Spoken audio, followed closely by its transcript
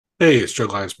Hey, it's Joe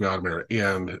Lyons from the-automator,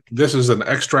 and this is an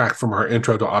extract from our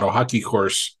Intro to AutoHotkey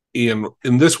course. And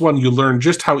in this one, you learn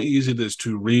just how easy it is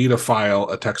to read a file,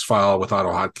 a text file with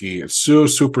AutoHotkey. It's so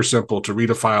super simple to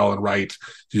read a file and write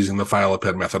using the file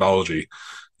append methodology.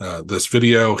 This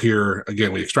video here,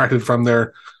 again, we extracted from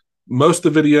there. Most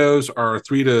of the videos are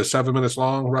 3 to 7 minutes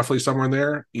long, roughly somewhere in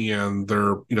there, and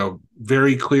they're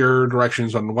very clear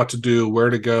directions on what to do,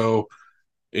 where to go,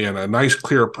 and a nice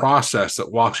clear process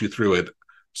that walks you through it.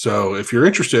 So if you're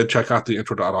interested, check out the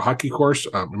Intro to AutoHotkey course.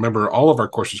 Remember, all of our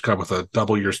courses come with a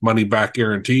double your money back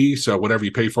guarantee. So whatever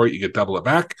you pay for it, you get double it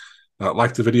back.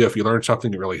 Like the video if you learned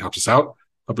something, it really helps us out.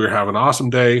 Hope you're having an awesome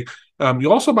day.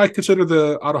 You also might consider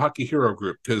the AutoHotkey Hero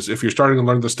Group, because if you're starting to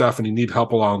learn this stuff and you need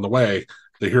help along the way,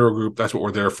 the Hero Group, that's what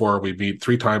we're there for. We meet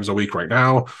 3 times a week right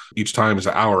now. Each time is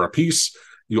an hour a piece.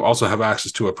 You also have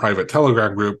access to a private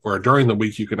Telegram group where during the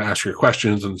week you can ask your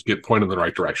questions and get pointed in the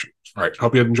right direction. All right.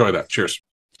 Hope you enjoy that. Cheers.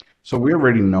 So we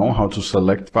already know how to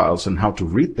select files and how to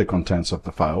read the contents of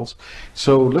the files.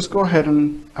 So let's go ahead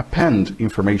and append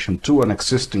information to an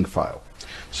existing file.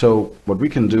 So what we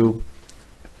can do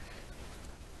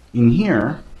in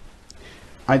here,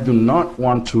 I do not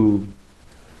want to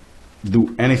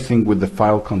do anything with the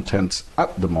file contents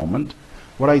at the moment.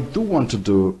 What I do want to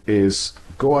do is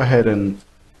go ahead and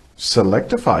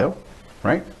select a file,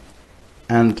 right?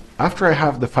 And after I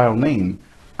have the file name,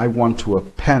 I want to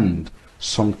append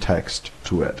some text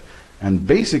to it. And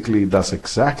basically that's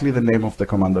exactly the name of the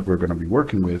command that we're going to be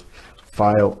working with,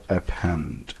 file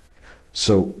append.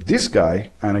 So this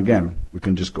guy, and again, we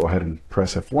can just go ahead and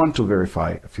press F1 to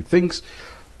verify a few things.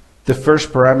 The first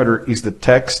parameter is the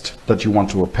text that you want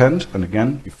to append. And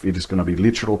again, if it is going to be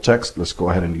literal text, let's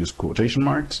go ahead and use quotation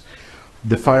marks.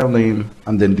 The file name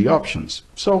and then the options.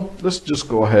 So let's just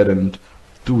go ahead and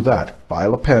do that.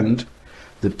 File append.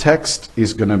 The text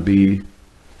is going to be,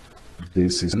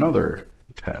 this is another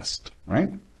test,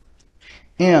 right?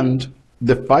 And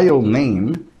the file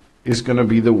name is going to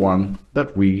be the one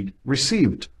that we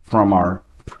received from our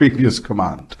previous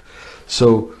command.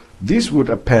 So this would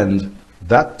append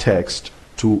that text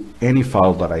to any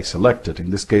file that I selected.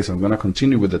 In this case, I'm going to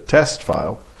continue with the test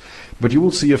file, but you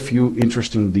will see a few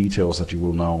interesting details that you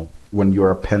will know when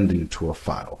you're appending to a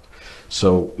file.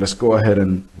 So let's go ahead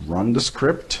and run the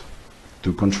script.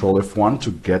 Do Control F1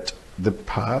 to get the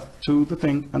path to the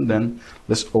thing, and then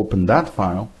let's open that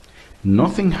file.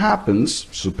 Nothing happens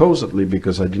supposedly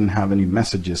because I didn't have any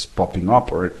messages popping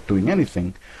up or doing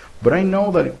anything, but I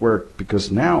know that it worked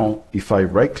because now if I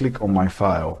right click on my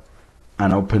file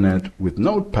and open it with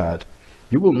Notepad,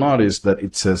 you will notice that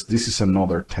it says this is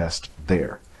another test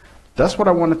there. That's what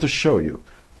I wanted to show you.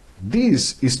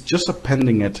 This is just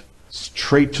appending it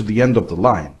straight to the end of the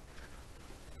line,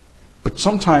 but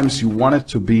sometimes you want it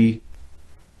to be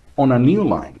on a new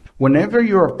line. Whenever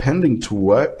you're appending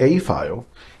to a file,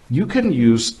 you can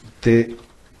use the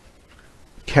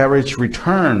carriage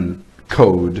return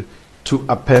code to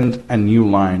append a new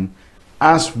line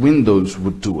as Windows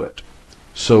would do it.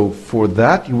 So for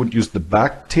that, you would use the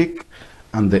backtick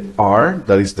and the R,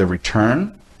 that is the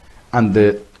return, and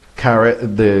the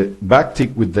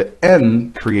backtick with the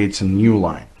N creates a new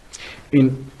line.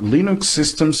 In Linux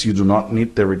systems, you do not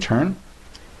need the return.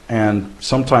 And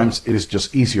sometimes it is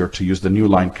just easier to use the new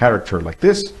line character like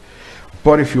this.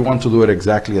 But if you want to do it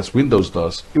exactly as Windows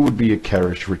does, it would be a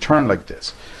carriage return like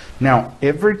this. Now,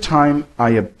 every time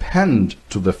I append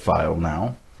to the file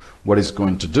now, what it's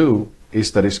going to do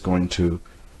is that it's going to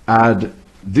add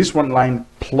this one line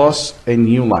plus a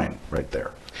new line right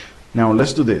there. Now,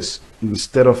 let's do this.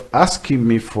 Instead of asking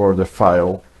me for the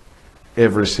file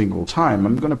every single time,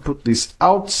 I'm going to put this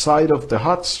outside of the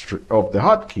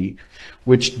hotkey,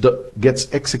 which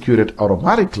gets executed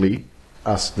automatically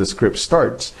as the script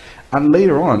starts, and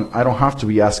later on I don't have to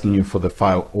be asking you for the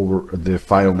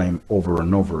file name over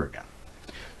and over again.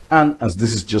 And as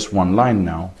this is just one line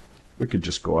now, we could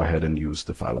just go ahead and use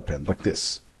the file append like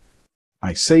this.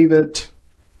 I save it,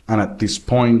 and at this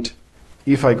point,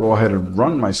 if I go ahead and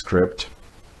run my script,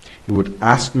 it would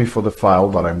ask me for the file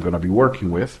that I'm going to be working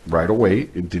with right away.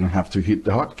 It didn't have to hit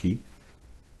the hotkey.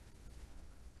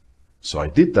 So I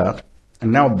did that.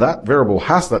 And now that variable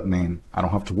has that name. I don't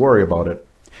have to worry about it.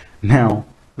 Now,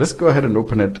 let's go ahead and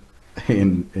open it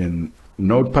in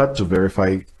Notepad to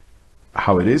verify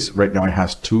how it is. Right now it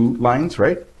has 2 lines,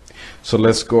 right? So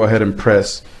let's go ahead and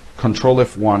press Control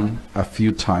F1 a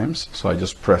few times. So I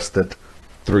just pressed it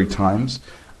 3 times.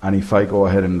 And if I go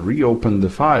ahead and reopen the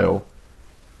file,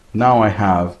 now I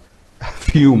have a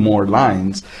few more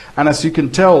lines. And as you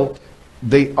can tell,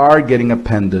 they are getting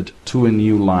appended to a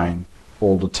new line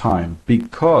all the time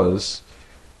because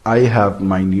I have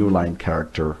my new line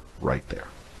character right there.